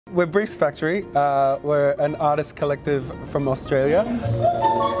We're Briefs Factory. We're an artist collective from Australia.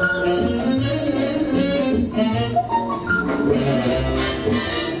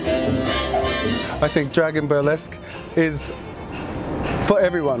 I think drag and burlesque is for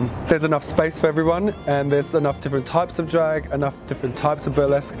everyone. There's enough space for everyone, and there's enough different types of drag, enough different types of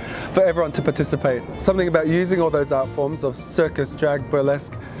burlesque for everyone to participate. Something about using all those art forms of circus, drag,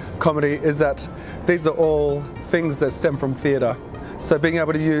 burlesque, comedy is that these are all things that stem from theatre. So being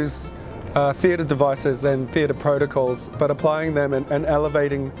able to use theatre devices and theatre protocols, but applying them and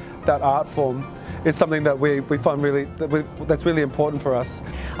elevating that art form is something that we find that's really important for us.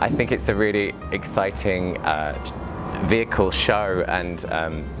 I think it's a really exciting vehicle, show and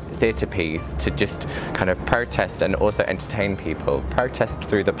theatre piece to just kind of protest and also entertain people. Protest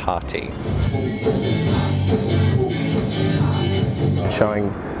through the party.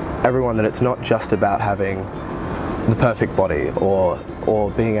 Showing everyone that it's not just about having the perfect body or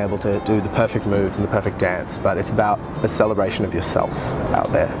being able to do the perfect moves and the perfect dance, but it's about a celebration of yourself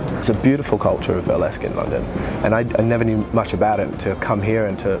out there. It's a beautiful culture of burlesque in London, and I never knew much about it, to come here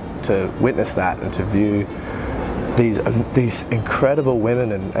and to witness that and to view these incredible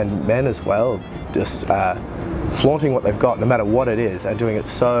women and men as well, just flaunting what they've got, no matter what it is, and doing it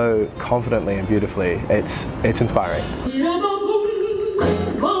so confidently and beautifully. It's inspiring.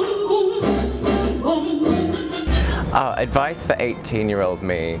 Advice for 18-year-old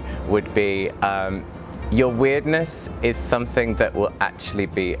me would be, your weirdness is something that will actually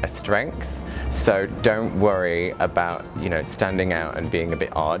be a strength. So don't worry about, standing out and being a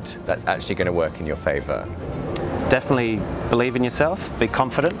bit odd. That's actually going to work in your favour. Definitely believe in yourself, be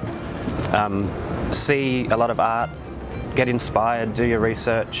confident, see a lot of art, get inspired, do your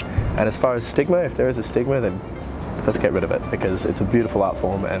research. And as far as stigma, if there is a stigma, then let's get rid of it, because it's a beautiful art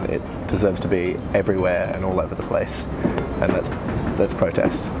form and it deserves to be everywhere and all over the place. And let's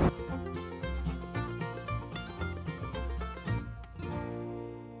protest.